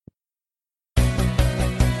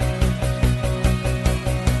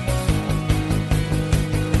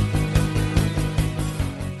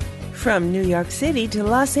From New York City to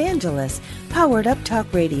Los Angeles, Powered Up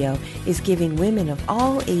Talk Radio is giving women of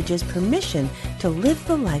all ages permission to live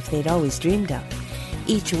the life they'd always dreamed of.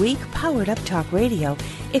 Each week, Powered Up Talk Radio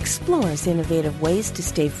explores innovative ways to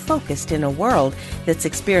stay focused in a world that's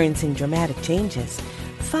experiencing dramatic changes.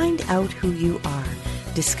 Find out who you are,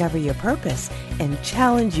 discover your purpose, and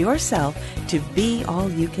challenge yourself to be all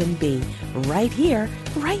you can be, right here,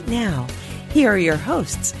 right now. Here are your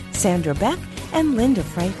hosts, Sandra Beck and Linda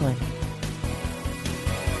Franklin.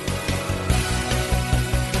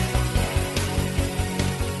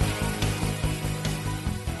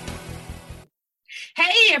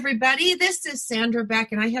 Hey, everybody, this is Sandra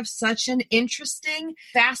Beck, and I have such an interesting,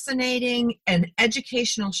 fascinating, and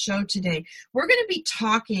educational show today. We're going to be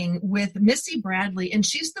talking with Missy Bradley, and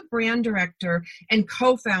she's the brand director and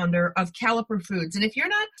co-founder of Caliper Foods. And if you're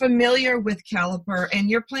not familiar with Caliper and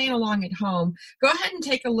you're playing along at home, go ahead and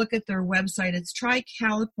take a look at their website. It's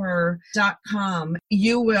trycaliper.com.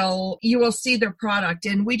 You will see their product,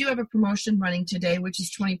 and we do have a promotion running today, which is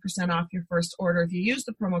 20% off your first order if you use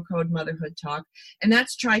the promo code Motherhood Talk. And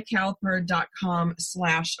that's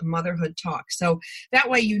trycaliper.com/motherhood talk. So that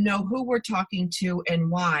way you know who we're talking to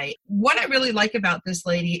and why. What I really like about this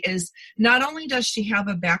lady is not only does she have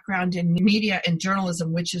a background in media and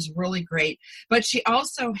journalism, which is really great, but she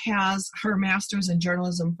also has her master's in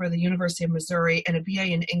journalism for the University of Missouri and a BA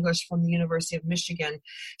in English from the University of Michigan.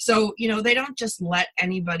 So, they don't just let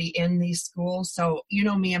anybody in these schools. So, you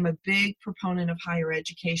know me, I'm a big proponent of higher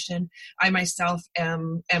education. I myself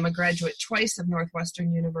am a graduate twice of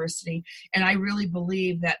Northwestern University, and I really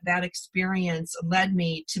believe that experience led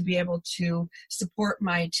me to be able to support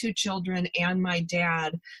my two children and my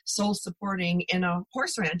dad soul supporting in a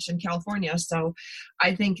horse ranch in California. So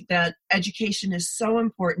I think that education is so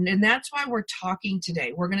important, and that's why we're talking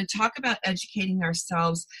today. We're going to talk about educating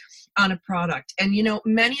ourselves on a product. And,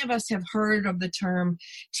 many of us have heard of the term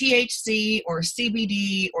THC or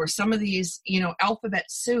CBD or some of these, alphabet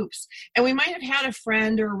soups. And we might have had a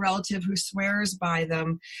friend or a relative who swears by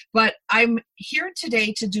them. But I'm here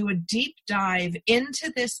today to do a deep dive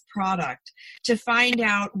into this product to find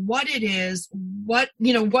out what it is, what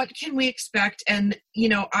can we expect. And,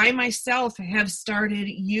 I myself have started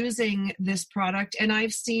using this product and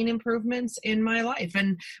I've seen improvements in my life.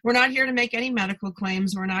 And we're not here to make any medical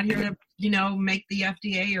claims. We're not here to make the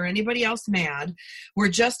FDA or anybody else mad. We're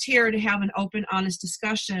just here to have an open, honest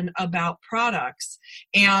discussion about products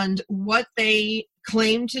and what they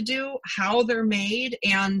claim to do, how they're made,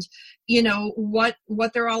 and what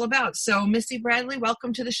they're all about. So Missy Bradley,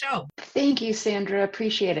 welcome to the show. Thank you, Sandra.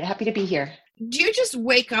 Appreciate it. Happy to be here. Do you just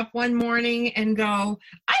wake up one morning and go,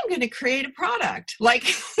 I'm going to create a product?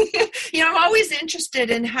 I'm always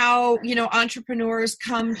interested in how, entrepreneurs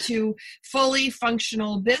come to fully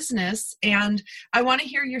functional business. And I want to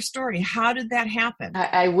hear your story. How did that happen?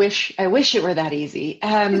 I wish it were that easy.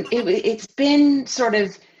 It's been sort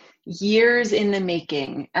of years in the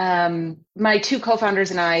making. My two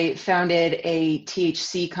co-founders and I founded a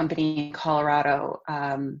THC company in Colorado,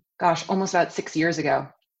 almost about 6 years ago.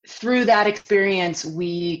 Through that experience,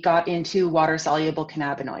 we got into water-soluble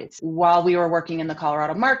cannabinoids. While we were working in the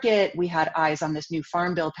Colorado market, we had eyes on this new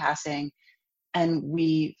farm bill passing, and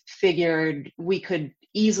we figured we could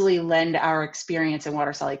easily lend our experience in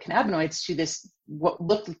water-soluble cannabinoids to this, what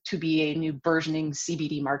looked to be a new burgeoning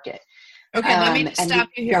CBD market. Okay, let me stop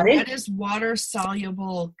you here. What is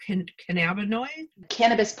water-soluble cannabinoid?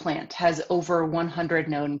 Cannabis plant has over 100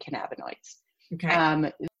 known cannabinoids.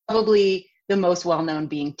 Okay. Probably the most well-known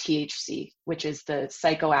being THC, which is the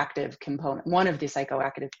psychoactive component, one of the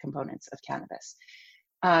psychoactive components of cannabis.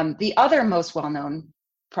 The other most well-known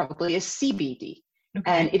probably is CBD,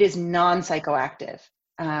 and it is non-psychoactive.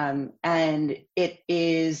 And it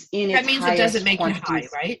is in its highest quantities. That means it doesn't make you high,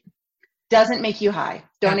 right? Doesn't make you high.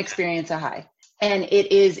 Don't experience a high. And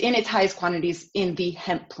it is in its highest quantities in the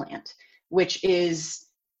hemp plant, which is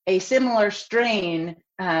a similar strain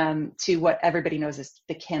to what everybody knows as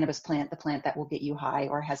the cannabis plant, the plant that will get you high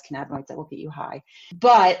or has cannabinoids that will get you high.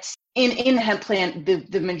 But in the hemp plant,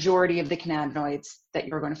 the majority of the cannabinoids that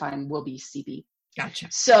you're going to find will be CBD. Gotcha.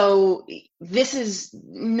 So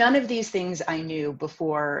none of these things I knew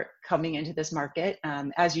before coming into this market.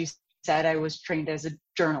 As you said, I was trained as a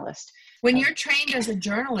journalist. When you're trained as a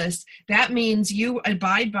journalist, that means you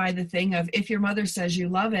abide by the thing of, if your mother says you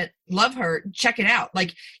love her, check it out.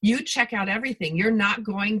 Like, you check out everything. You're not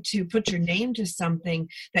going to put your name to something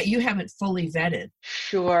that you haven't fully vetted.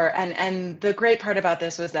 Sure. And the great part about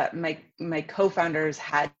this was that my co-founders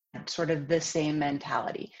had sort of the same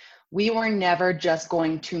mentality. We were never just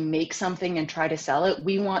going to make something and try to sell it.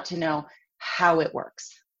 We want to know how it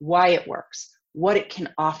works, why it works, what it can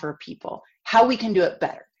offer people, how we can do it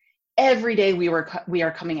better. Every day we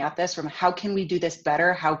are coming at this from how can we do this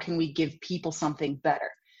better? How can we give people something better?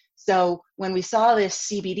 So when we saw this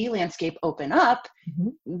CBD landscape open up,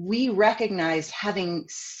 we recognized, having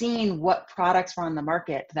seen what products were on the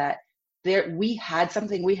market, that we had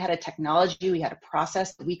something, we had a technology, we had a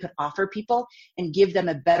process that we could offer people and give them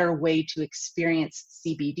a better way to experience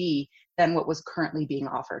CBD than what was currently being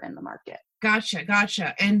offered in the market.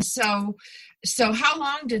 Gotcha. And so how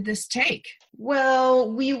long did this take?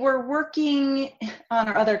 Well, we were working on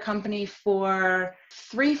our other company for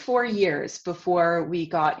 3-4 years before we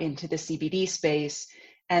got into the CBD space.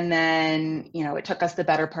 And then, it took us the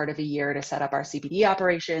better part of a year to set up our CBD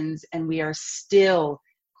operations, and we are still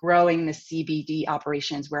growing the CBD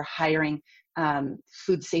operations. We're hiring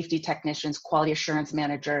food safety technicians, quality assurance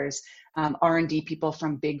managers, R&D people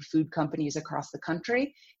from big food companies across the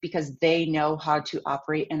country, because they know how to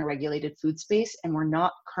operate in a regulated food space, and we're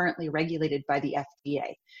not currently regulated by the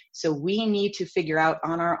FDA. So we need to figure out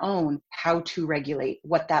on our own how to regulate,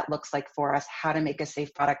 what that looks like for us, how to make a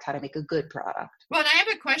safe product, how to make a good product. Well, and I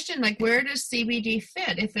have a question, like, where does CBD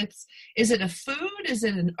fit? Is it a food? Is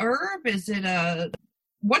it an herb?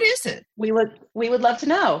 What is it? We would love to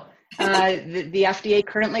know. The FDA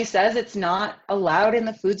currently says it's not allowed in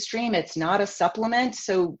the food stream. It's not a supplement.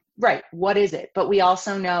 So, right, what is it? But we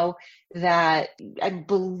also know that, I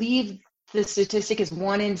believe the statistic is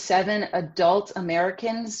 1 in 7 adult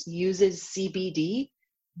Americans uses CBD.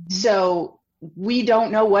 So we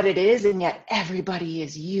don't know what it is, and yet everybody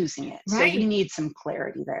is using it. Right. So we need some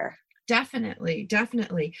clarity there. Definitely.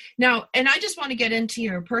 Now, and I just want to get into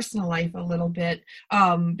your personal life a little bit,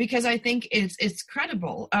 because I think it's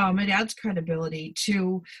credible. It adds credibility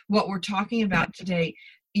to what we're talking about today.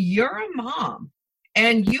 You're a mom,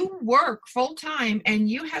 and you work full time, and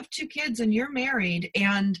you have 2 kids, and you're married,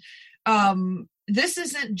 and this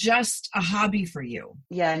isn't just a hobby for you.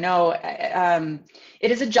 Yeah, no,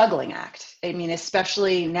 it is a juggling act. I mean,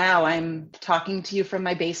 especially now, I'm talking to you from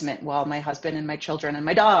my basement while my husband and my children and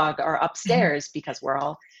my dog are upstairs because we're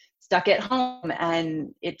all stuck at home,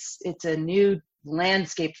 and it's a new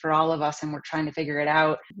landscape for all of us, and we're trying to figure it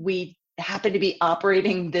out. We happen to be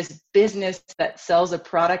operating this business that sells a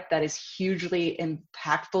product that is hugely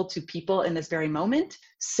impactful to people in this very moment.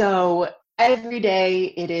 So every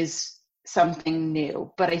day it is something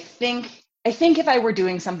new. But I think if I were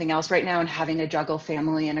doing something else right now and having to juggle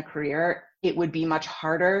family and a career, it would be much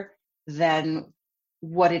harder than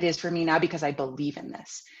what it is for me now, because I believe in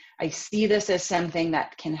this. I see this as something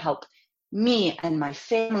that can help me and my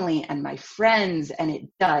family and my friends, and it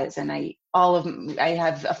does. And I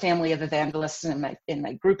have a family of evangelists in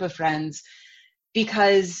my group of friends,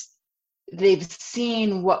 because they've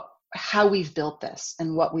seen how we've built this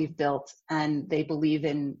and what we've built, and they believe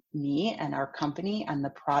in me and our company and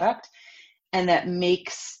the product, and that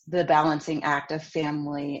makes the balancing act of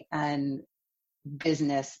family and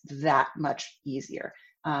business that much easier.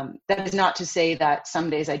 That is not to say that some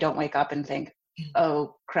days I don't wake up and think,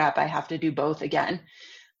 oh crap, I have to do both again.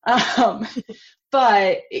 But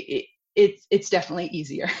it's definitely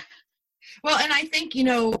easier. Well, and I think,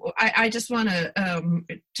 I just want to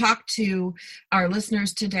talk to our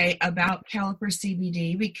listeners today about Caliper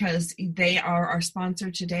CBD, because they are our sponsor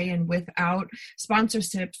today. And without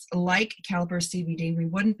sponsorships like Caliper CBD, we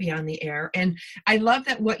wouldn't be on the air. And I love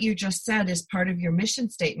that what you just said is part of your mission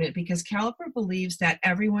statement, because Caliper believes that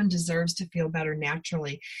everyone deserves to feel better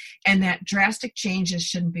naturally, and that drastic changes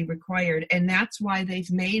shouldn't be required. And that's why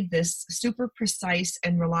they've made this super precise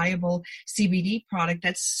and reliable CBD product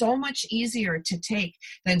that's so much easier to take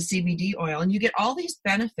than CBD oil. And you get all these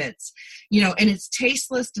benefits, and it's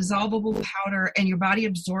tasteless, dissolvable powder, and your body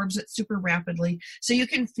absorbs it super rapidly, so you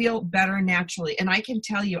can feel better naturally. And I can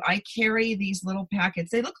tell you, I carry these little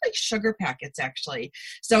packets. They look like sugar packets, actually.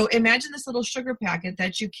 So imagine this little sugar packet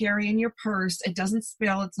that you carry in your purse. It doesn't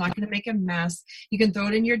spill. It's not going to make a mess. You can throw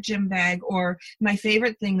it in your gym bag, or my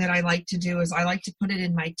favorite thing that I like to do is I like to put it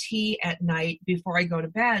in my tea at night before I go to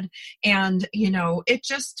bed. And, it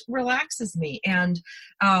just relaxes me. And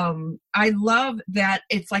I love that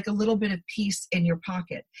it's like a little bit of peace in your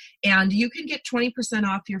pocket. And you can get 20%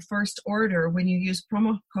 off your first order when you use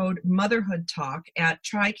promo code Motherhood Talk at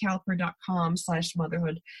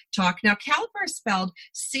trycaliper.com/motherhood talk. Now, Caliper is spelled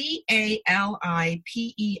CALIPER.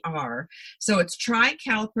 So it's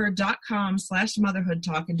trycaliper.com/motherhood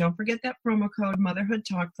talk. And don't forget that promo code Motherhood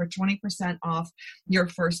Talk for 20% off your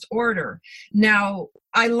first order. Now,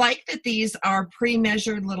 I like that these are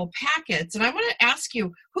pre-measured little packets. And I want to ask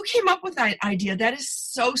you, who came up with that idea? That is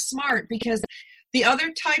so smart, because the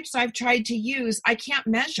other types I've tried to use, I can't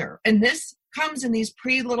measure. And this comes in these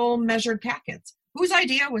little measured packets. Whose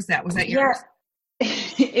idea was that? Was that yours?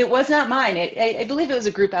 It was not mine. I believe it was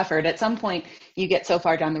a group effort. At some point, you get so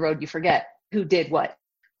far down the road, you forget who did what.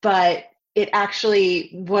 But it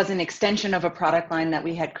actually was an extension of a product line that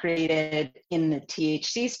we had created in the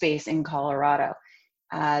THC space in Colorado.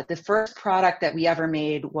 The first product that we ever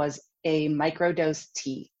made was a microdose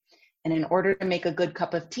tea. And in order to make a good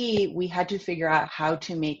cup of tea, we had to figure out how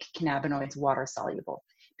to make cannabinoids water soluble,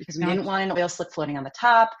 because we didn't want an oil slick floating on the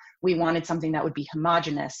top. We wanted something that would be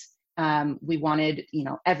homogeneous. We wanted,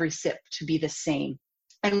 every sip to be the same.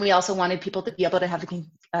 And we also wanted people to be able to have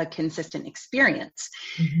a consistent experience.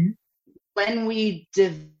 Mm-hmm. When we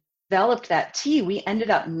developed that tea, we ended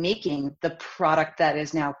up making the product that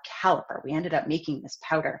is now Caliper. We ended up making this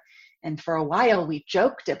powder. And for a while we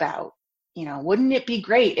joked about, wouldn't it be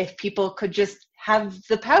great if people could just have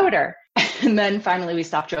the powder? And then finally we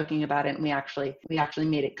stopped joking about it, and we actually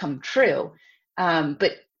made it come true.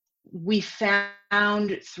 But we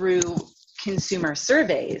found through consumer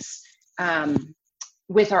surveys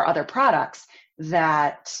with our other products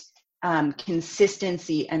that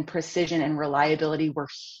consistency and precision and reliability were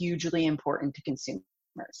hugely important to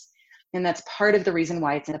consumers. And that's part of the reason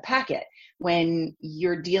why it's in a packet. When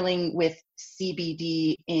you're dealing with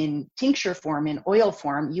CBD in tincture form, in oil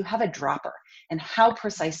form, you have a dropper. And how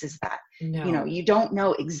precise is that? No. You don't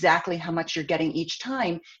know exactly how much you're getting each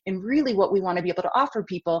time. And really what we want to be able to offer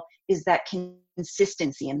people is that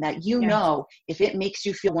consistency, and that know if it makes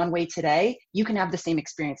you feel one way today, you can have the same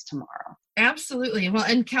experience tomorrow. Absolutely. Well,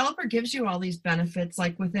 and Caliper gives you all these benefits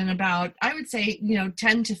like within about, I would say,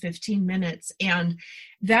 10 to 15 minutes. And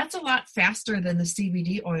that's a lot faster than the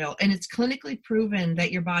CBD oil. And it's clinically proven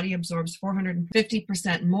that your body absorbs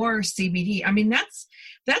 450% more CBD. I mean, that's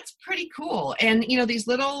pretty cool. And, these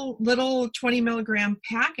little 20 milligram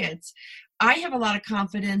packets, I have a lot of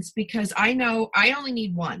confidence because I know I only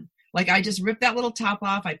need one. Like I just rip that little top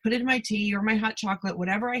off, I put it in my tea or my hot chocolate,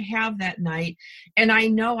 whatever I have that night, and I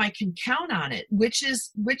know I can count on it, which is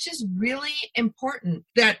really important.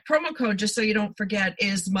 That promo code, just so you don't forget,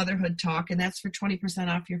 is Motherhood Talk, and that's for 20%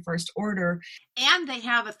 off your first order. And they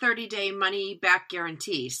have a 30-day money-back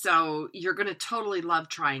guarantee, so you're going to totally love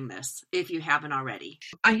trying this if you haven't already.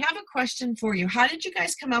 I have a question for you. How did you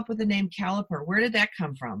guys come up with the name Caliper? Where did that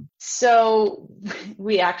come from? So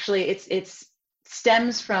we actually, it's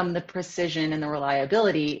stems from the precision and the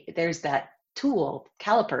reliability. There's that tool,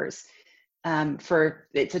 calipers,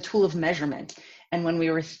 it's a tool of measurement. And when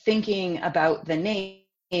we were thinking about the name,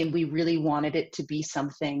 we really wanted it to be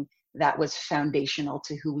something that was foundational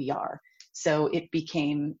to who we are. So it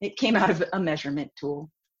came out of a measurement tool,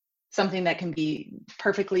 something that can be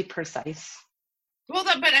perfectly precise. Well,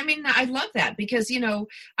 but I mean, I love that because,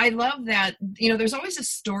 I love that, there's always a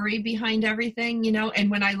story behind everything, and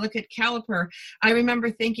when I look at Caliper, I remember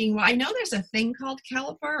thinking, well, I know there's a thing called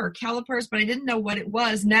Caliper or calipers, but I didn't know what it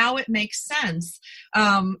was. Now it makes sense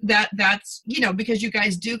that's, because you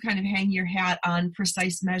guys do kind of hang your hat on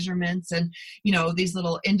precise measurements and, these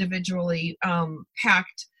little individually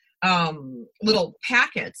packed little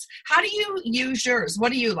packets. How do you use yours?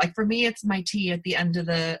 What do you like? For me, it's my tea at the end of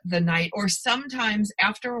the night, or sometimes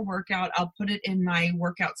after a workout, I'll put it in my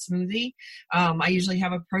workout smoothie. I usually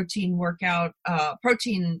have a protein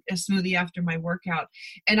smoothie after my workout,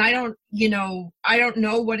 and I don't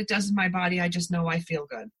know what it does in my body. I just know I feel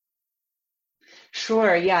good.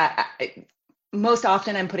 Sure. Yeah. Most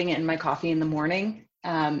often I'm putting it in my coffee in the morning.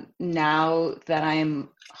 Now that I'm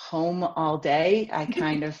home all day, I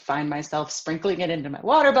kind of find myself sprinkling it into my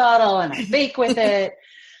water bottle and I bake with it.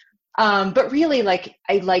 But really,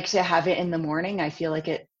 I like to have it in the morning. I feel like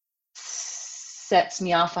it sets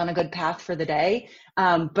me off on a good path for the day.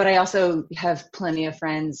 But I also have plenty of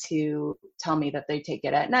friends who tell me that they take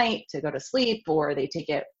it at night to go to sleep, or they take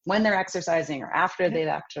it when they're exercising or after they've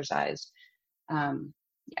exercised.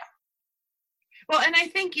 Well, and I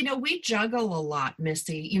think, we juggle a lot,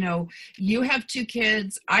 Missy. You have 2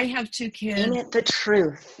 kids. I have 2 kids. Ain't it the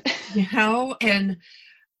truth? And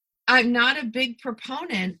I'm not a big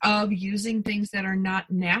proponent of using things that are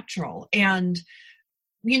not natural. And,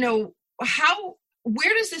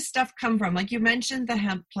 where does this stuff come from? Like you mentioned the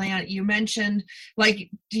hemp plant. You mentioned,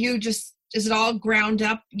 is it all ground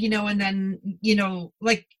up, and then,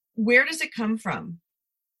 where does it come from?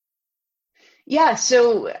 Yeah,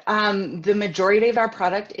 so the majority of our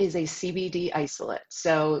product is a CBD isolate.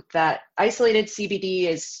 So that isolated CBD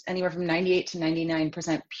is anywhere from 98 to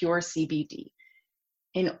 99% pure CBD.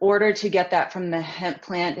 In order to get that from the hemp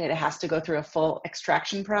plant, it has to go through a full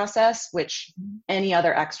extraction process, which any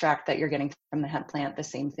other extract that you're getting from the hemp plant, the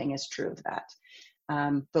same thing is true of that.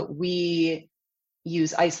 But we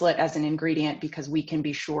use isolate as an ingredient because we can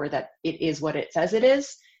be sure that it is what it says it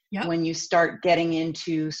is. Yep. When you start getting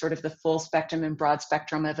into sort of the full spectrum and broad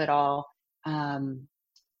spectrum of it all,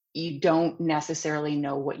 you don't necessarily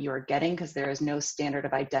know what you're getting because there is no standard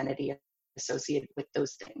of identity associated with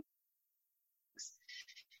those things.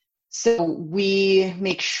 So we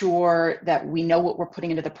make sure that we know what we're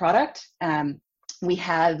putting into the product. We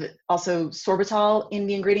have also sorbitol in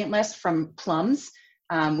the ingredient list from plums.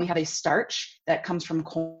 We have a starch that comes from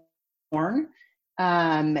corn.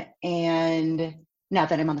 And now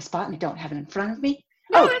that I'm on the spot and I don't have it in front of me.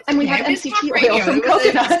 No, and we have MCT oil from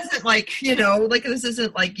coconut. This isn't like, this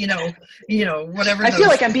isn't like, whatever. I feel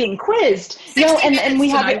like I'm being quizzed. No, and we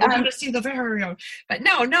have it. We're going to see the video. But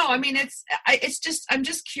no, I mean, I'm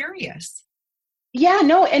just curious. Yeah,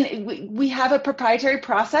 no, and we have a proprietary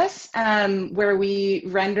process where we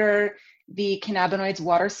render the cannabinoids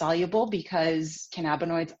water soluble because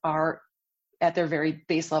cannabinoids are at their very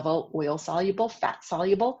base level oil soluble, fat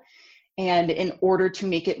soluble. And in order to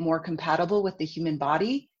make it more compatible with the human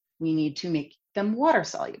body, we need to make them water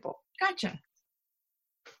soluble. Gotcha.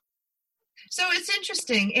 So it's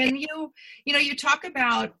interesting. And, you talk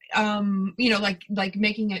about, like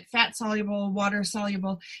making it fat soluble, water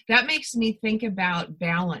soluble. That makes me think about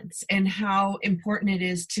balance and how important it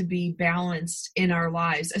is to be balanced in our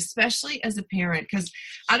lives, especially as a parent. Because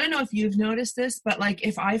I don't know if you've noticed this, but like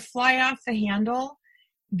if I fly off the handle,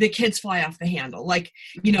 the kids fly off the handle. Like,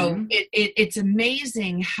 it's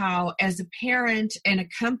amazing how as a parent and a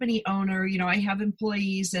company owner, I have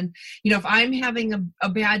employees and, if I'm having a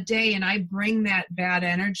bad day and I bring that bad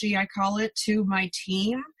energy, I call it, to my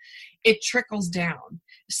team, it trickles down.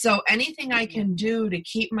 So anything I can do to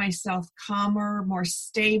keep myself calmer, more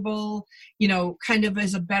stable, kind of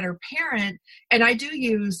as a better parent. And I do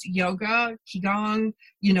use yoga, Qigong,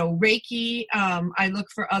 Reiki. I look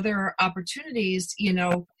for other opportunities,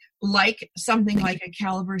 like something like a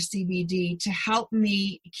Caliber CBD to help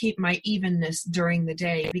me keep my evenness during the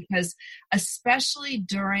day, because especially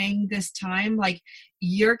during this time, like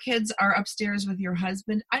your kids are upstairs with your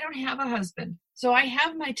husband. I don't have a husband. So I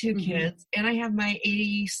have my two kids and I have my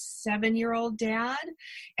 87-year-old dad.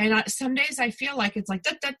 And some days I feel like it's like,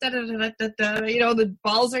 the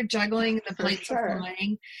balls are juggling, the plates are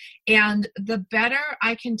flying. And the better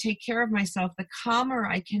I can take care of myself, the calmer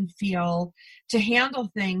I can feel to handle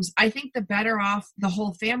things, I think the better off the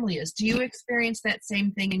whole family is. Do you experience that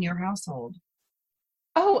same thing in your household?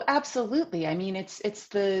 Oh, absolutely. I mean, it's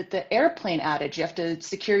the airplane adage. You have to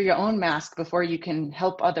secure your own mask before you can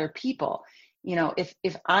help other people.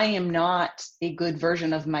 If I am not a good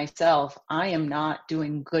version of myself, I am not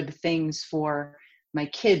doing good things for my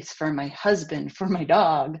kids, for my husband, for my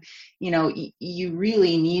dog. You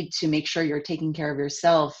really need to make sure you're taking care of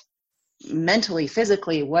yourself mentally,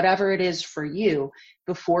 physically, whatever it is for you,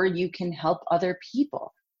 before you can help other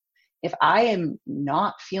people. If I am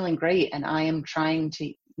not feeling great and I am trying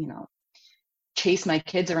to, chase my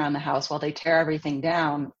kids around the house while they tear everything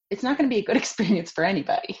down, it's not going to be a good experience for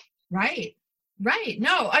anybody. Right.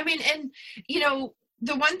 No, I mean, and,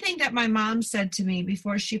 the one thing that my mom said to me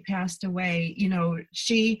before she passed away,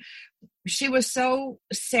 she was so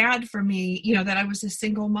sad for me, that I was a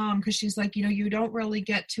single mom, because she's like, you don't really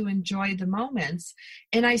get to enjoy the moments.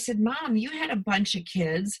 And I said, Mom, you had a bunch of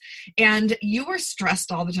kids and you were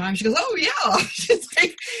stressed all the time. She goes, oh yeah. She's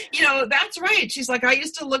like, that's right. She's like, I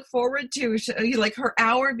used to look forward to like her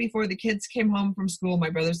hour before the kids came home from school, my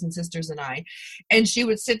brothers and sisters and I, and she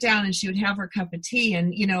would sit down and she would have her cup of tea.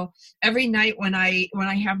 And, every night when I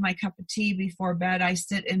have my cup of tea before bed, I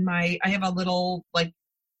sit in I have a little like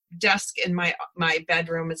desk in my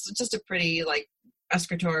bedroom. It's just a pretty like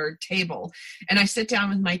escritoire table, and I sit down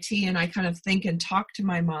with my tea and I kind of think and talk to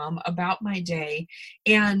my mom about my day.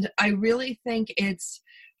 And I really think it's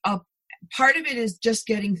a part of it is just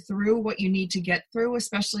getting through what you need to get through,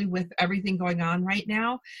 especially with everything going on right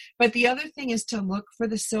now. But the other thing is to look for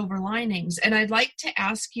the silver linings. And I'd like to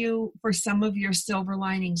ask you for some of your silver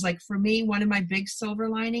linings. Like for me, one of my big silver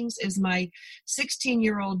linings is my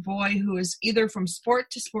 16-year-old boy who is either from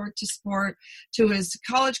sport to sport to sport to his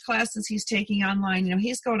college classes he's taking online.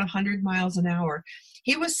 He's going 100 miles an hour.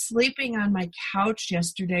 He was sleeping on my couch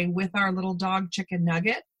yesterday with our little dog, Chicken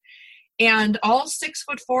Nugget. And all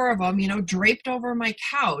 6'4" of them, draped over my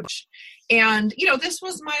couch. And, this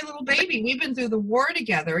was my little baby. We've been through the war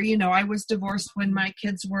together. I was divorced when my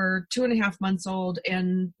kids were 2.5 months old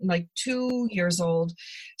and like 2 years old.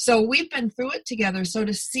 So we've been through it together. So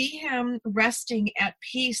to see him resting at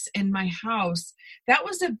peace in my house, that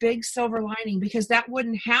was a big silver lining, because that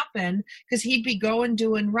wouldn't happen, because he'd be going,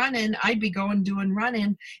 doing, running. I'd be going, doing,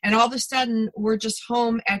 running. And all of a sudden we're just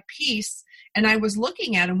home at peace. And I was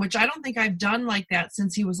looking at him, which I don't think I've done like that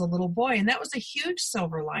since he was a little boy. And that was a huge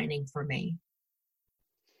silver lining for me.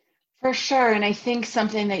 For sure. And I think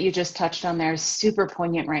something that you just touched on there is super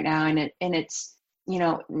poignant right now. And it's,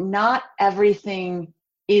 not everything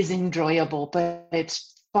is enjoyable, but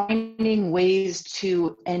it's finding ways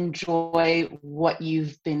to enjoy what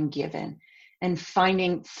you've been given and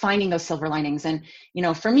finding those silver linings. And,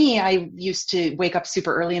 for me, I used to wake up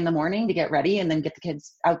super early in the morning to get ready and then get the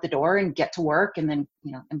kids out the door and get to work. And then,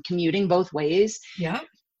 I'm commuting both ways. Yeah.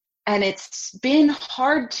 And it's been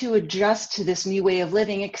hard to adjust to this new way of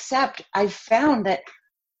living, except I've found that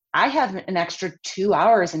I have an extra 2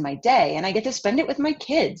 hours in my day and I get to spend it with my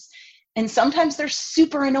kids. And sometimes they're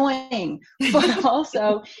super annoying, but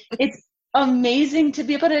also it's amazing to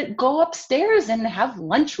be able to go upstairs and have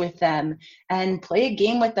lunch with them and play a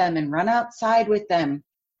game with them and run outside with them.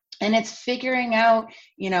 And it's figuring out,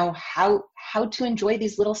 how to enjoy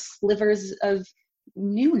these little slivers of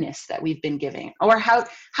newness that we've been giving, or how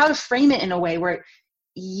to frame it in a way where,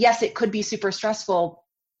 yes, it could be super stressful,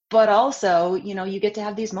 but also, you get to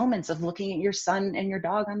have these moments of looking at your son and your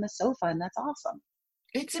dog on the sofa, and that's awesome.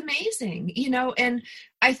 It's amazing, and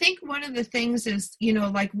I think one of the things is,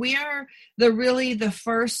 like we are the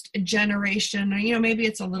first generation, or, maybe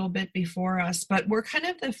it's a little bit before us, but we're kind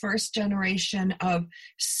of the first generation of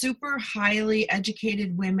super highly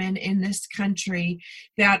educated women in this country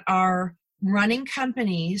that are running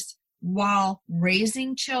companies while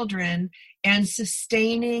raising children and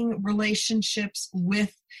sustaining relationships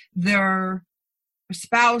with their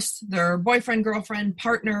spouse, their boyfriend, girlfriend,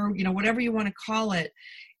 partner, whatever you want to call it.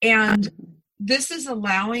 And this is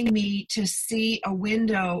allowing me to see a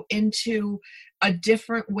window into a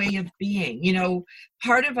different way of being.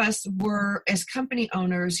 Part of us were, as company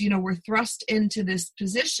owners, we're thrust into this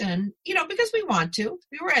position, because we want to.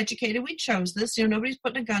 We were educated. We chose this. Nobody's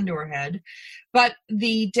putting a gun to our head. But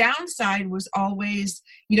the downside was always,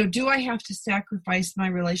 do I have to sacrifice my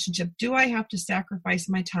relationship? Do I have to sacrifice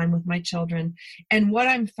my time with my children? And what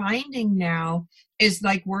I'm finding now is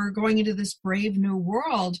like we're going into this brave new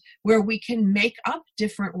world where we can make up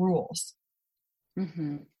different rules.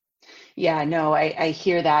 Mm-hmm. Yeah, no, I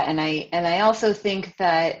hear that. And I also think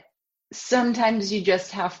that sometimes you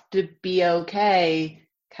just have to be okay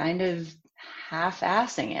kind of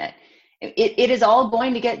half-assing it. It is all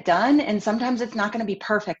going to get done, and sometimes it's not going to be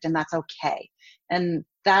perfect, and that's okay. And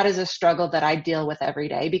that is a struggle that I deal with every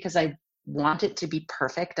day, because I want it to be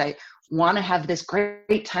perfect. I want to have this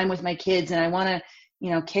great time with my kids, and I want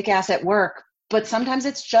to, kick ass at work, but sometimes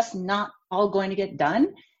it's just not all going to get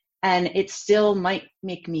done. And it still might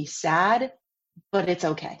make me sad, but it's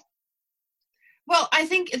okay. Well, I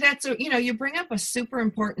think that's, you bring up a super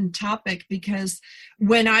important topic, because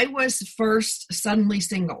when I was first suddenly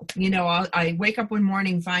single, I wake up one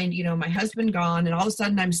morning, find, my husband gone, and all of a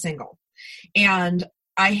sudden I'm single. And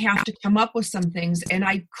I have to come up with some things, and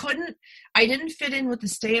I didn't fit in with the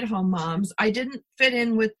stay-at-home moms. I didn't fit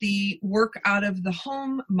in with the work out of the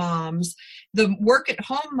home moms. The work at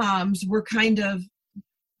home moms were kind of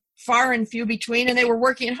far and few between, and they were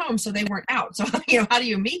working at home, so they weren't out. So, how do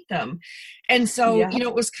you meet them? And so, yeah.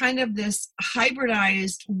 It was kind of this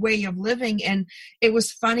hybridized way of living. And it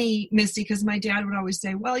was funny, Misty, because my dad would always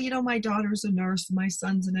say, well, my daughter's a nurse, my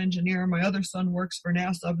son's an engineer, my other son works for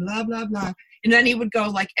NASA, blah, blah, blah. And then he would go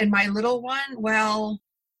like, and my little one, well,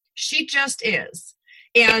 she just is.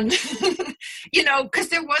 And, because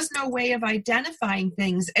there was no way of identifying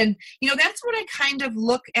things. And, that's what I kind of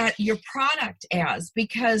look at your product as,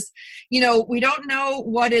 because, we don't know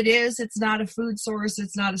what it is. It's not a food source.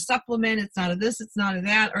 It's not a supplement. It's not a this, it's not a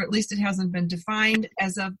that, or at least it hasn't been defined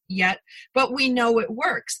as of yet, but we know it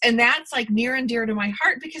works. And that's like near and dear to my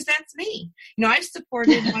heart, because that's me. I've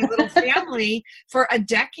supported my little family for a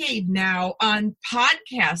decade now on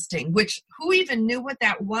podcasting, which who even knew what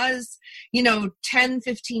that was, 10,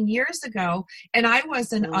 15 years ago. And I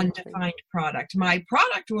was an undefined product. My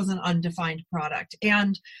product was an undefined product.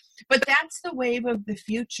 But that's the wave of the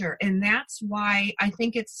future. And that's why I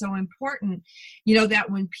think it's so important, that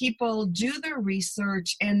when people do their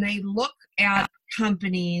research and they look at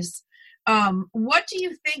companies, what do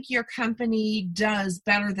you think your company does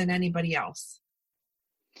better than anybody else?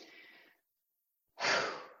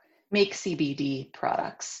 Make CBD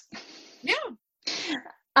products. Yeah.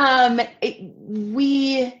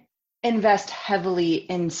 We invest heavily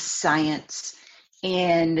in science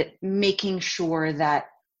and making sure that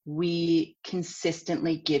we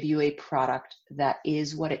consistently give you a product that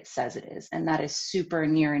is what it says it is. And that is super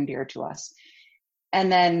near and dear to us.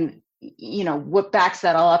 And then, what backs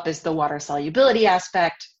that all up is the water solubility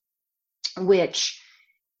aspect, which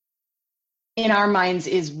in our minds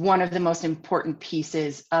is one of the most important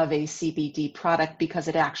pieces of a CBD product, because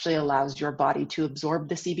it actually allows your body to absorb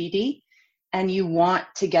the CBD, and you want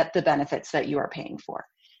to get the benefits that you are paying for.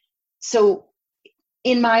 So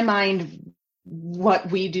in my mind,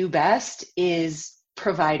 what we do best is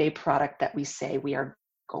provide a product that we say we are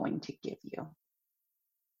going to give you.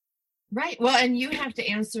 Right. Well, and you have to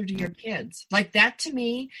answer to your kids. Like that to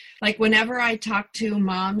me, like whenever I talk to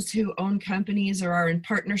moms who own companies or are in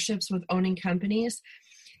partnerships with owning companies,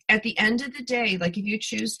 at the end of the day, like if you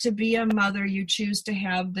choose to be a mother, you choose to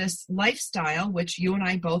have this lifestyle, which you and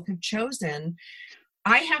I both have chosen,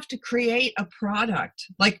 I have to create a product.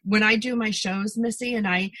 Like when I do my shows, Missy, and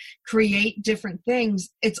I create different things,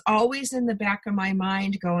 it's always in the back of my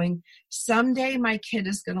mind going, someday my kid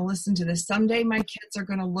is going to listen to this. Someday my kids are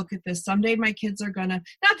going to look at this. Someday my kids are going to,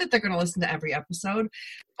 not that they're going to listen to every episode,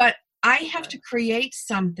 but I have to create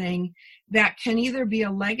something that can either be a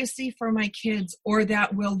legacy for my kids or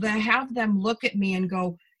that will have them look at me and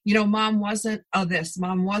go, mom wasn't of this,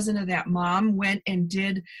 mom wasn't of that. Mom went and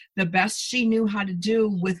did the best she knew how to do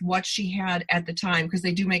with what she had at the time. Because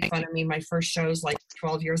they do make fun of me. My first shows like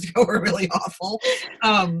 12 years ago were really awful.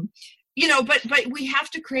 But we have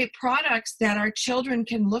to create products that our children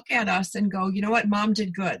can look at us and go, you know what, mom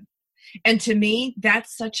did good. And to me,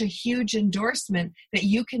 that's such a huge endorsement that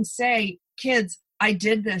you can say, kids, I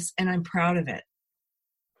did this and I'm proud of it.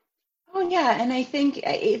 Oh, yeah. And I think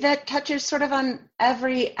that touches sort of on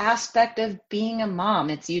every aspect of being a mom.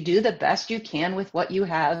 It's you do the best you can with what you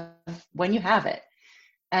have when you have it.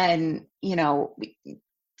 And,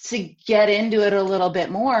 to get into it a little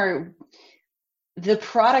bit more, the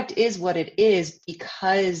product is what it is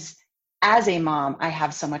because as a mom, I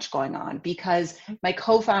have so much going on, because my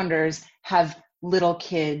co-founders have little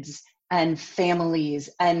kids and families,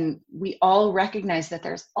 and we all recognize that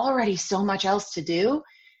there's already so much else to do.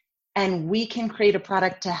 And we can create a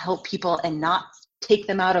product to help people and not take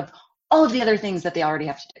them out of all of the other things that they already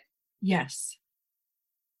have to do. Yes.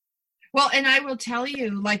 Well, and I will tell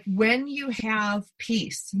you, like when you have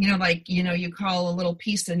peace, you call a little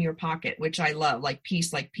piece in your pocket, which I love, like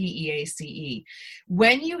peace, like PEACE.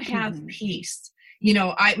 When you have peace,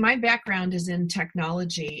 my background is in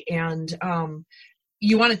technology, and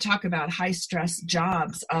you want to talk about high stress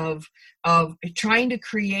jobs of trying to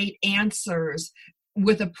create answers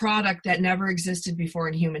with a product that never existed before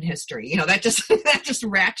in human history. That just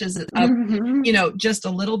ratchets it up, just a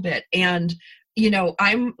little bit. And,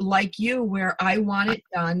 I'm like you, where I want it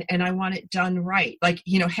done and I want it done right. Like,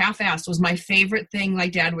 half-assed was my favorite thing. My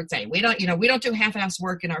dad would say, we don't do half-assed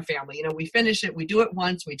work in our family. We finish it, we do it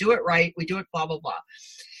once, we do it right, we do it blah, blah, blah.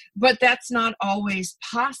 But that's not always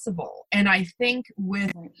possible. And I think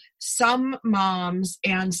with some moms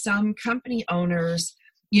and some company owners,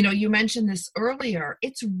 you mentioned this earlier,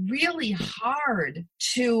 it's really hard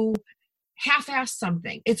to half-ass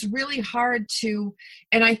something. It's really hard to,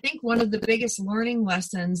 and I think one of the biggest learning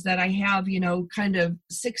lessons that I have, kind of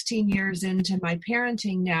 16 years into my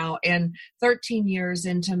parenting now and 13 years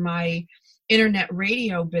into my internet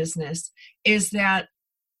radio business is that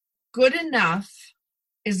good enough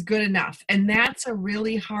is good enough. And that's a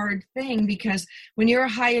really hard thing, because when you're a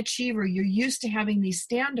high achiever, you're used to having these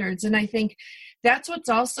standards. And I think that's what's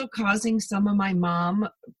also causing some of my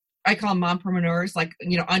I call them mompreneurs, like,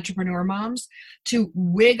 entrepreneur moms, to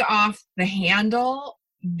wig off the handle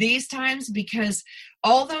these times, because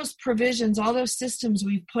all those provisions, all those systems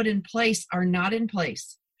we've put in place are not in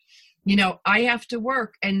place. I have to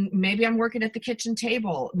work, and maybe I'm working at the kitchen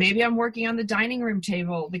table. Maybe I'm working on the dining room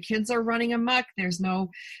table. The kids are running amok. There's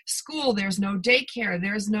no school. There's no daycare.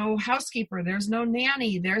 There's no housekeeper. There's no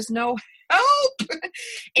nanny. There's no help.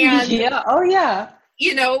 And yeah. Oh, yeah.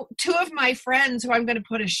 Two of my friends who I'm going to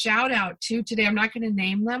put a shout out to today, I'm not going to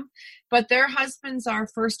name them, but their husbands are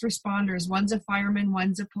first responders. One's a fireman,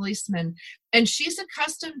 one's a policeman. And she's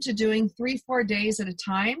accustomed to doing 3-4 days at a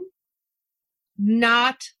time,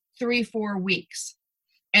 not 3-4 weeks.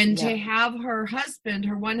 And to have her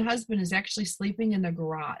one husband is actually sleeping in the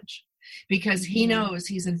garage, because he knows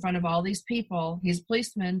he's in front of all these people. He's a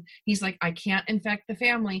policeman. He's like, I can't infect the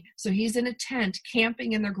family. So he's in a tent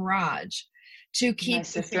camping in the garage to keep my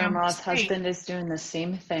sister-in-law's husband is doing the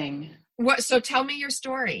same thing. What? So tell me your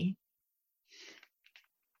story.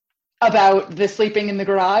 About the sleeping in the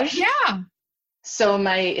garage? Yeah. So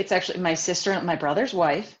it's actually my sister, my brother's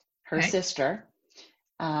wife, her Okay. sister,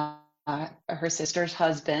 her sister's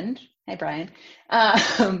husband, hey Brian,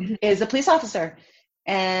 is a police officer,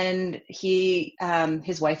 and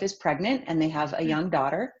his wife is pregnant, and they have a young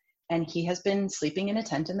daughter, and he has been sleeping in a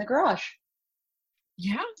tent in the garage.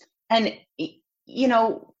 Yeah. And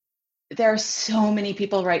there are so many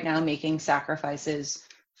people right now making sacrifices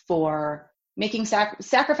for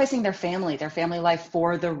sacrificing their family life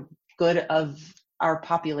for the good of our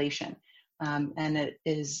population. And it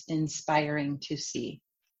is inspiring to see.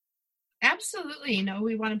 Absolutely.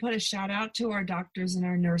 We want to put a shout out to our doctors and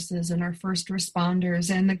our nurses and our first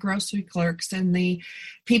responders and the grocery clerks and the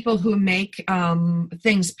people who make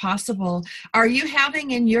things possible. Are you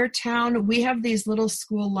having in your town, we have these little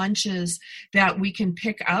school lunches that we can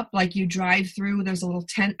pick up, like you drive through, there's a little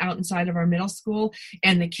tent out inside of our middle school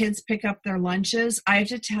and the kids pick up their lunches. I have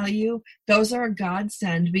to tell you, those are a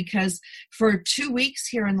godsend, because for 2 weeks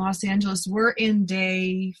here in Los Angeles, we're in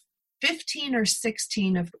day 15 or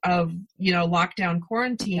 16 of lockdown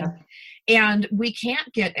quarantine. Yeah. And we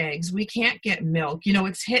can't get eggs. We can't get milk.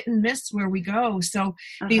 It's hit and miss where we go. So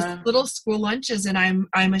these little school lunches, and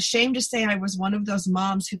I'm ashamed to say I was one of those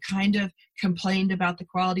moms who kind of complained about the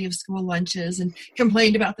quality of school lunches and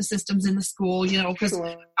complained about the systems in the school, because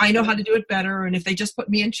I know how to do it better. And if they just put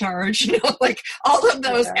me in charge, like all of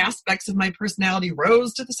those aspects of my personality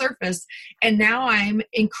rose to the surface. And now I'm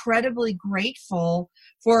incredibly grateful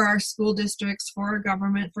for our school districts, for our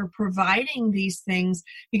government, for providing these things,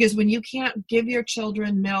 because when you can't give your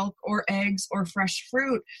children milk or eggs or fresh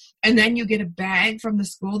fruit, and then you get a bag from the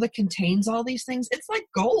school that contains all these things, it's like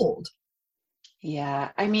gold. Yeah.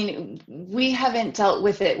 I mean, we haven't dealt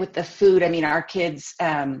with it with the food. I mean, our kids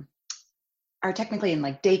are technically in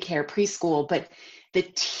like daycare, preschool, but the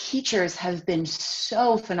teachers have been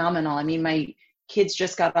so phenomenal. I mean, my kids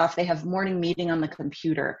just got off, they have morning meeting on the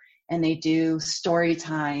computer, and they do story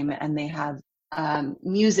time, and they have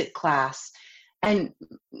music class. And,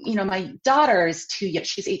 my daughter is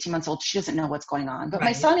she's 18 months old. She doesn't know what's going on. But Right.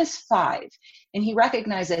 My son is 5, and he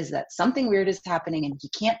recognizes that something weird is happening, and he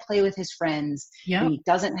can't play with his friends. Yep. And he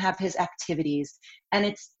doesn't have his activities.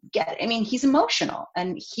 And he's emotional,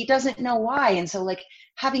 and he doesn't know why. And so, like,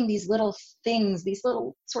 having these little things, these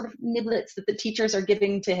little sort of niblets that the teachers are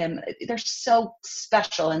giving to him, they're so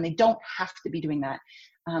special, and they don't have to be doing that.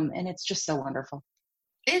 And it's just so wonderful.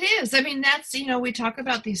 It is. I mean, that's, we talk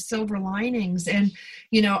about these silver linings, and,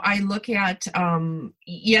 I look at,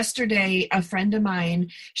 yesterday, a friend of mine,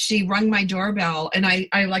 she rung my doorbell, and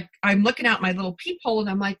I'm looking out my little peephole, and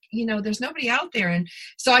I'm like, there's nobody out there. And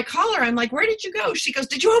so I call her, I'm like, where did you go? She goes,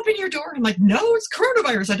 did you open your door? I'm like, no, it's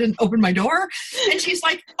coronavirus. I didn't open my door. And she's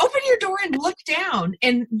like, open your door and look down.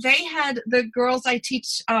 And they had, the girls I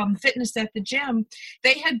teach fitness at the gym,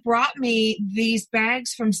 they had brought me these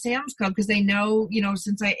bags from Sam's Club, because they know,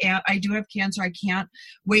 since I do have cancer, I can't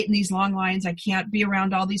wait in these long lines. I can't be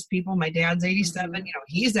around all these people. My dad's 87,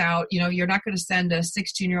 he's out. You're not going to send a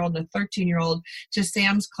 16-year-old and a 13-year-old to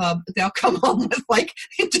Sam's Club. They'll come home with like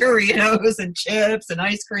Doritos and chips and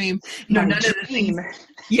ice cream. None of the things.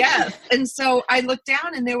 Yes. And so I looked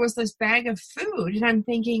down, and there was this bag of food, and I'm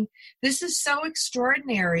thinking, this is so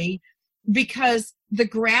extraordinary, because the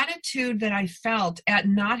gratitude that I felt at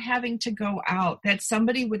not having to go out, that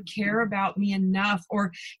somebody would care about me enough,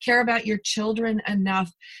 or care about your children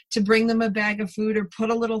enough to bring them a bag of food or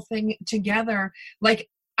put a little thing together. Like,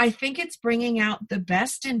 I think it's bringing out the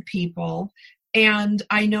best in people. And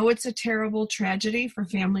I know it's a terrible tragedy for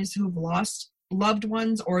families who've lost loved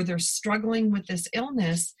ones, or they're struggling with this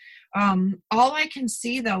illness. All I can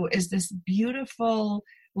see, though, is this beautiful,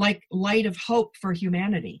 like, light of hope for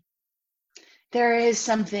humanity. There is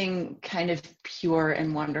something kind of pure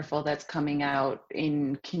and wonderful that's coming out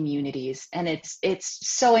in communities. And it's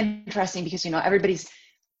so interesting, because, everybody's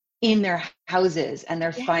in their houses, and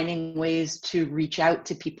they're finding ways to reach out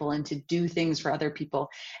to people and to do things for other people.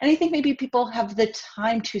 And I think maybe people have the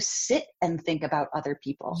time to sit and think about other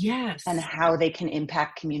people. Yes. And how they can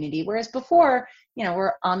impact community. Whereas before,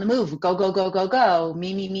 we're on the move, go, go, go, go, go,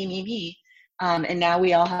 me. And now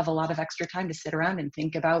we all have a lot of extra time to sit around and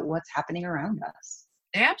think about what's happening around us.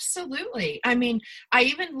 Absolutely. I mean, I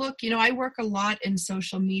even look, I work a lot in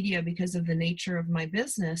social media because of the nature of my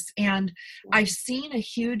business. And I've seen a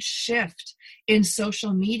huge shift in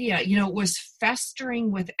social media. It was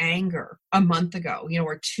festering with anger a month ago,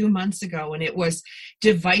 or 2 months ago. And it was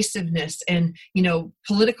divisiveness and,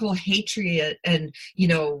 political hatred and,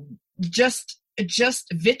 just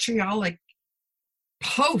vitriolic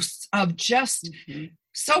posts of just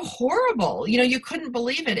so horrible. You couldn't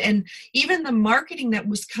believe it. And even the marketing that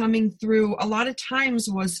was coming through a lot of times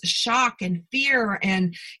was shock and fear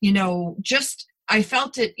and, just I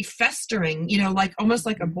felt it festering, like almost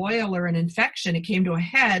like a boil or an infection. It came to a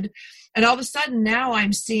head. And all of a sudden now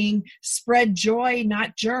I'm seeing spread joy,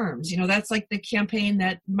 not germs. That's like the campaign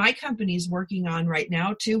that my company is working on right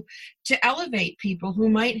now to elevate people who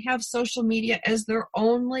might have social media as their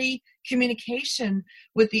only communication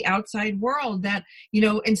with the outside world. That,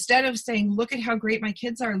 instead of saying, look at how great my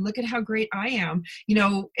kids are, look at how great I am,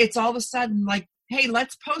 it's all of a sudden like, hey,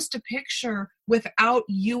 let's post a picture without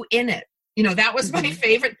you in it. That was my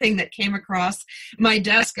favorite thing that came across my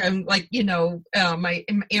desk. I'm like, my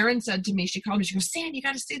Erin said to me, she called me, she goes, Sandy, you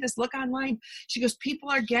got to see this, look online. She goes, people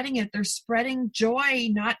are getting it. They're spreading joy,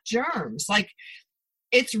 not germs. Like,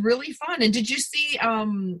 it's really fun. And did you see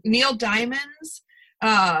Neil Diamond's,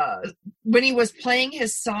 when he was playing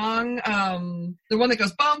his song, the one that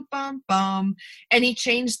goes bum, bum, bum, and he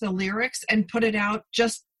changed the lyrics and put it out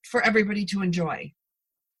just for everybody to enjoy?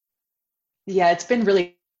 Yeah, it's been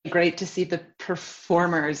really great to see the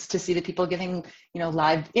performers, to see the people giving,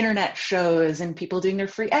 live internet shows and people doing their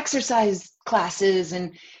free exercise classes,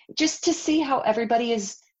 and just to see how everybody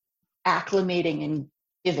is acclimating and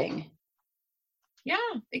giving. Yeah,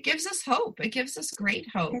 it gives us hope. It gives us great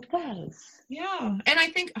hope. It does. Yeah. And I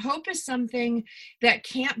think hope is something that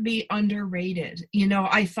can't be underrated.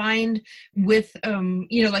 I find with,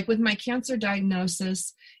 like with my cancer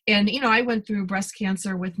diagnosis, and, I went through breast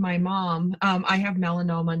cancer with my mom. I have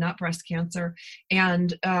melanoma, not breast cancer.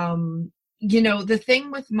 And, the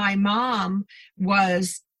thing with my mom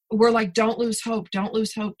was, we're like, don't lose hope, don't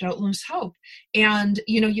lose hope, don't lose hope. And,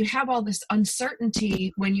 you have all this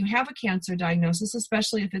uncertainty when you have a cancer diagnosis,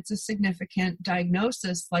 especially if it's a significant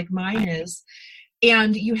diagnosis like mine is.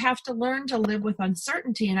 And you have to learn to live with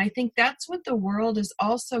uncertainty. And I think that's what the world is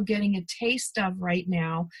also getting a taste of right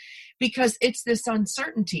now, because it's this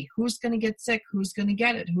uncertainty. Who's going to get sick? Who's going to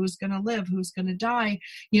get it? Who's going to live? Who's going to die?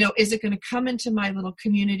 Is it going to come into my little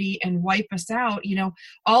community and wipe us out?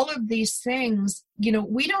 All of these things,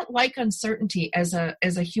 we don't like uncertainty as a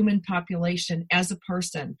human population, as a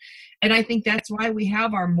person. And I think that's why we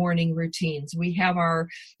have our morning routines. We have our,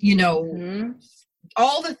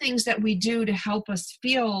 all the things that we do to help us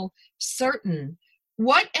feel certain.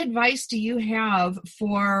 What advice do you have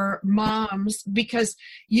for moms? Because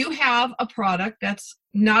you have a product that's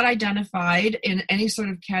not identified in any sort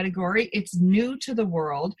of category. It's new to the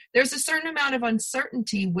world. There's a certain amount of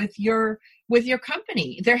uncertainty with your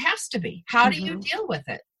company. There has to be. How do you deal with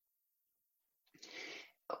it?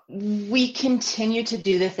 We continue to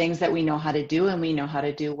do the things that we know how to do and we know how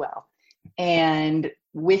to do well. And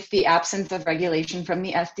with the absence of regulation from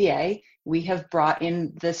the FDA, we have brought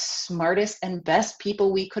in the smartest and best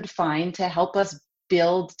people we could find to help us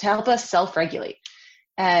self-regulate.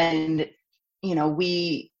 And,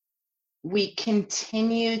 we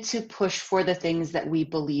continue to push for the things that we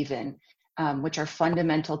believe in, which are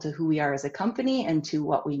fundamental to who we are as a company and to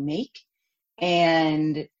what we make.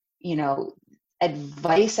 And,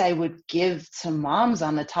 advice I would give to moms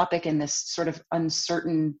on the topic in this sort of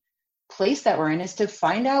uncertain place that we're in is to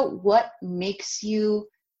find out what makes you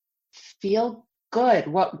feel good,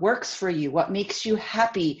 what works for you, what makes you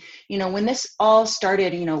happy. When this all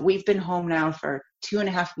started, we've been home now for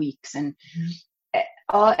 2.5 weeks, and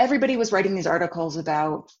everybody was writing these articles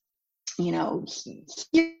about, here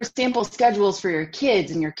are sample schedules for your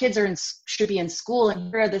kids, and your kids should be in school,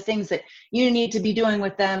 and here are the things that you need to be doing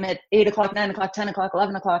with them at 8 o'clock, 9 o'clock, 10 o'clock,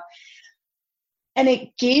 11 o'clock. And it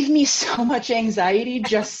gave me so much anxiety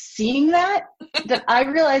just seeing that I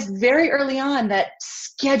realized very early on that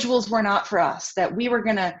schedules were not for us, that we were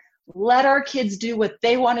going to let our kids do what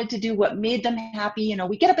they wanted to do, what made them happy.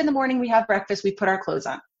 We get up in the morning, we have breakfast, we put our clothes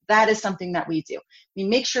on. That is something that we do. We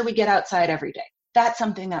make sure we get outside every day. That's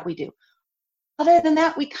something that we do. Other than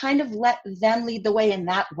that, we kind of let them lead the way, and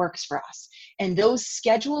that works for us. And those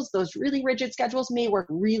schedules, those really rigid schedules, may work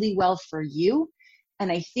really well for you.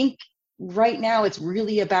 And I think right now it's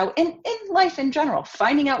really about, in life in general,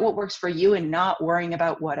 finding out what works for you and not worrying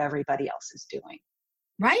about what everybody else is doing.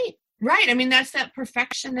 Right. I mean, that's that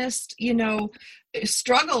perfectionist,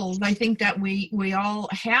 struggle, I think, that we all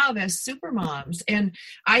have as super moms. And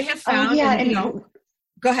I have found,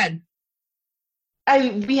 go ahead.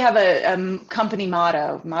 We have a company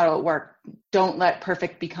motto at work: don't let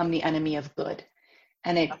perfect become the enemy of good.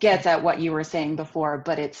 And it gets at what you were saying before,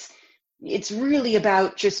 but it's really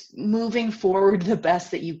about just moving forward the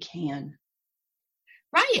best that you can.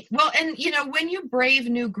 Right. Well, and, when you brave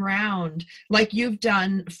new ground, like you've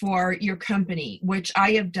done for your company, which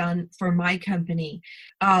I have done for my company,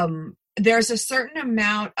 there's a certain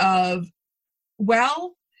amount of,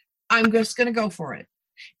 well, I'm just going to go for it.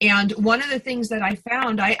 And one of the things that I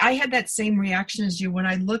found, I had that same reaction as you when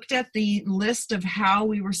I looked at the list of how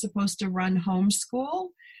we were supposed to run homeschool.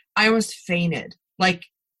 I almost fainted, like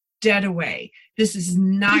dead away. This is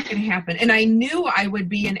not going to happen. And I knew I would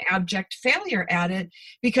be an abject failure at it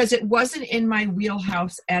because it wasn't in my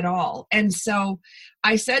wheelhouse at all. And so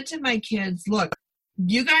I said to my kids, look,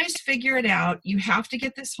 you guys figure it out. You have to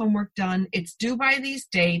get this homework done. It's due by these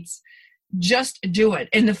dates. Just do it.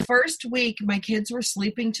 In the first week, my kids were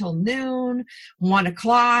sleeping till noon, 1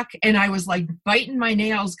 o'clock, and I was like biting my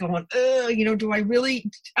nails going, do I really,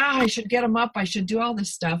 I should get them up. I should do all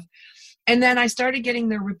this stuff. And then I started getting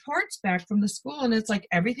their reports back from the school, and it's like,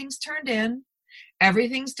 everything's turned in,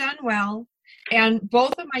 everything's done well. And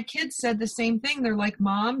both of my kids said the same thing. They're like,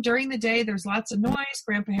 Mom, during the day, there's lots of noise.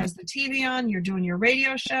 Grandpa has the TV on. You're doing your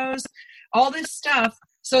radio shows, all this stuff.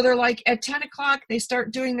 So they're like, at 10 o'clock, they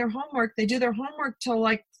start doing their homework. They do their homework till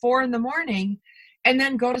like 4 a.m. and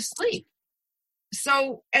then go to sleep.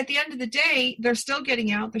 So at the end of the day, they're still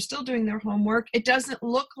getting out. They're still doing their homework. It doesn't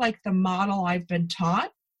look like the model I've been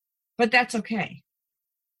taught, but that's okay.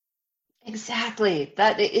 Exactly.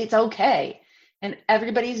 That it's okay. And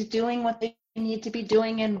everybody's doing what they need to be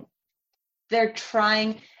doing, and they're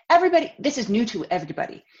trying. This is new to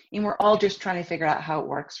everybody. And we're all just trying to figure out how it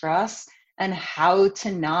works for us and how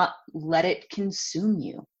to not let it consume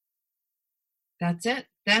you. That's it.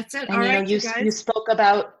 And all right, you spoke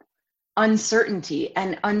about uncertainty,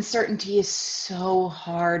 and uncertainty is so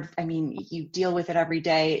hard. I mean, you deal with it every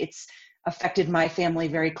day. It's affected my family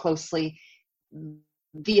very closely.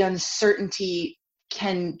 The uncertainty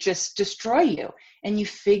can just destroy you. And you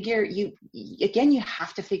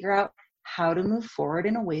have to figure out how to move forward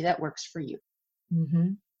in a way that works for you.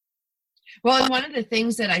 Mm-hmm. Well, and one of the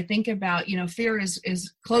things that I think about, fear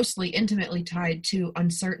is closely, intimately tied to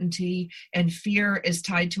uncertainty, and fear is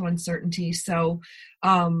tied to uncertainty. So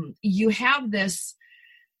you have this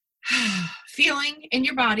feeling in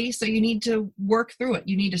your body, so you need to work through it.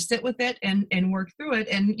 You need to sit with it and work through it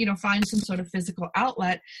and, find some sort of physical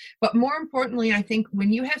outlet. But more importantly, I think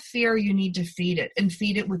when you have fear, you need to feed it, and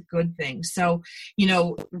feed it with good things. So,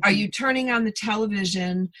 are you turning on the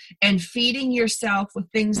television and feeding yourself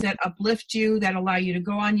with things that uplift you, that allow you to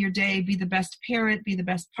go on your day, be the best parent, be the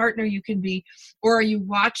best partner you can be? Or are you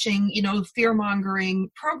watching,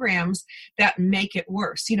 fear-mongering programs that make it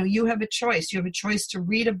worse? You have a choice. You have a choice to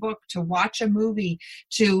read a book, to watch a movie,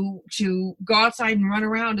 to go outside and run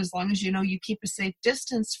around, as long as you keep a safe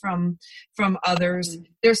distance from others. Mm-hmm.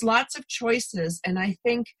 There's lots of choices, and I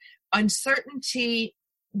think uncertainty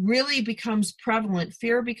really becomes prevalent.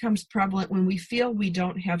 Fear becomes prevalent when we feel we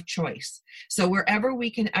don't have choice. So wherever we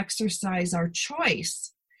can exercise our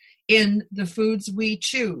choice in the foods we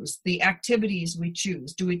choose, the activities we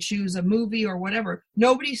choose, do we choose a movie or whatever?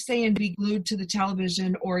 Nobody's saying be glued to the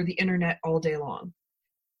television or the internet all day long.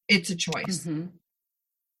 It's a choice. Mm-hmm.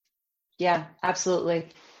 Yeah, absolutely.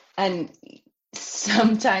 And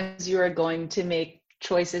sometimes you are going to make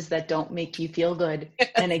choices that don't make you feel good.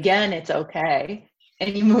 And again, it's okay.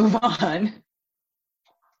 And you move on.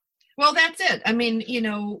 Well, that's it. I mean,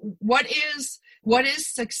 what is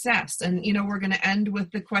success? And, we're going to end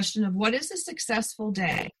with the question of, what is a successful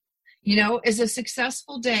day? Is a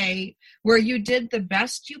successful day where you did the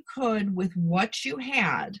best you could with what you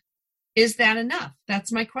had? Is that enough?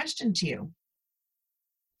 That's my question to you.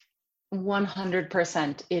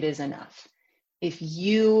 100% it is enough. If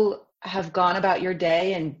you have gone about your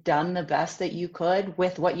day and done the best that you could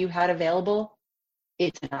with what you had available,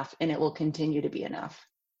 it's enough, and it will continue to be enough.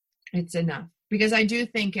 It's enough. Because I do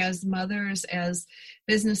think, as mothers, as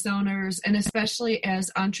business owners, and especially as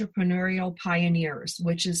entrepreneurial pioneers,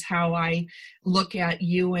 which is how I look at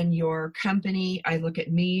you and your company, I look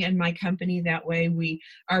at me and my company that way. We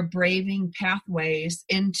are braving pathways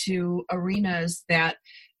into arenas that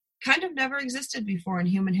kind of never existed before in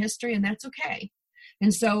human history, and that's okay.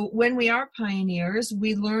 And so when we are pioneers,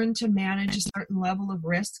 we learn to manage a certain level of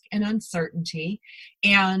risk and uncertainty.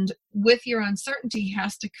 And with your uncertainty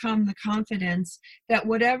has to come the confidence that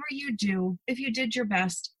whatever you do, if you did your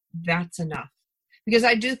best, that's enough. Because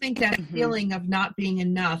I do think that feeling of not being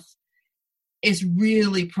enough is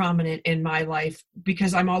really prominent in my life,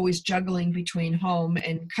 because I'm always juggling between home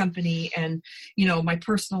and company and, my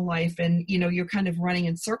personal life. And, you're kind of running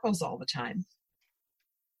in circles all the time.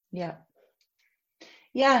 Yeah.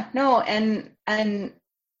 Yeah, no, and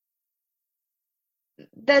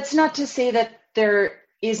that's not to say that there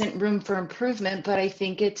isn't room for improvement, but I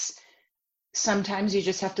think it's sometimes you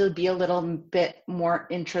just have to be a little bit more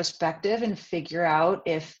introspective and figure out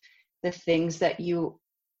if the things that you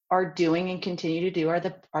are doing and continue to do are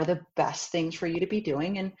the best things for you to be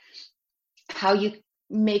doing, and how you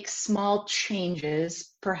make small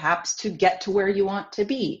changes perhaps to get to where you want to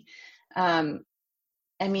be. I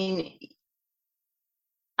mean,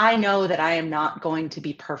 I know that I am not going to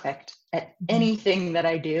be perfect at anything that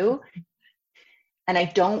I do. And I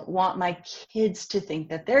don't want my kids to think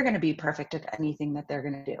that they're going to be perfect at anything that they're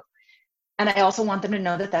going to do. And I also want them to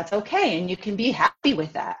know that that's okay, and you can be happy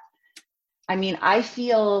with that. I mean, I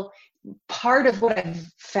feel part of what I've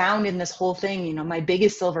found in this whole thing, you know, my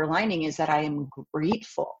biggest silver lining is that I am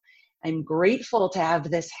grateful. I'm grateful to have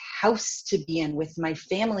this house to be in with my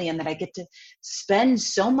family, and that I get to spend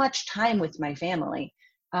so much time with my family.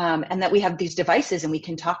 And that we have these devices, and we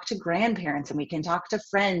can talk to grandparents, and we can talk to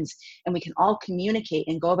friends, and we can all communicate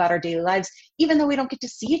and go about our daily lives, even though we don't get to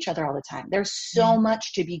see each other all the time. There's so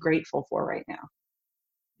much to be grateful for right now.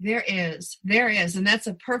 There is. And that's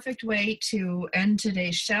a perfect way to end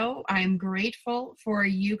today's show. I'm grateful for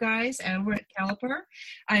you guys over at Caliper.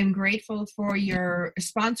 I'm grateful for your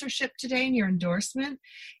sponsorship today and your endorsement.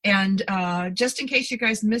 And just in case you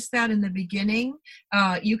guys missed that in the beginning,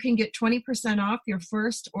 you can get 20% off your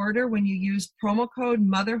first order when you use promo code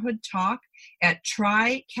MotherhoodTalk at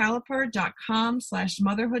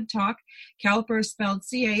trycaliper.com/motherhoodtalk. Caliper is spelled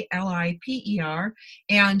Caliper.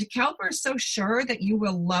 And Caliper is so sure that you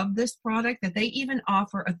will love this product that they even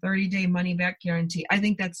offer a 30-day money-back guarantee. I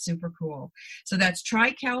think that's super cool. So that's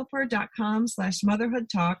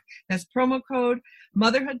trycaliper.com/motherhoodtalk. That's promo code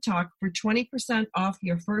MotherhoodTalk for 20% off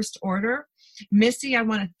your first order. Missy, I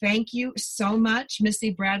want to thank you so much.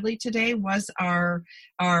 Missy Bradley today was our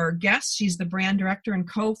guest. She's the brand director and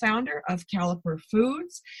co-founder of Caliper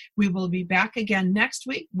Foods. We will be back again next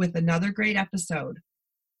week with another great episode.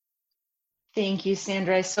 Thank you,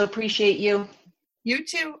 Sandra. I so appreciate you. You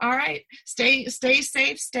too. All right. Stay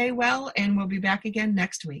safe, stay well, and we'll be back again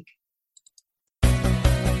next week.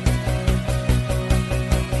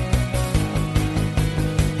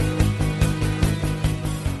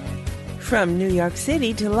 From New York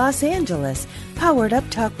City to Los Angeles, Powered Up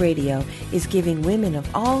Talk Radio is giving women of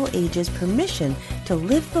all ages permission to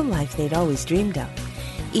live the life they'd always dreamed of.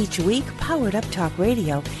 Each week, Powered Up Talk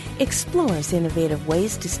Radio explores innovative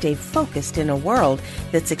ways to stay focused in a world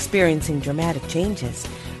that's experiencing dramatic changes.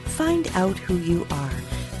 Find out who you are,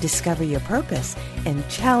 discover your purpose, and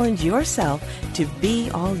challenge yourself to be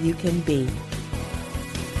all you can be.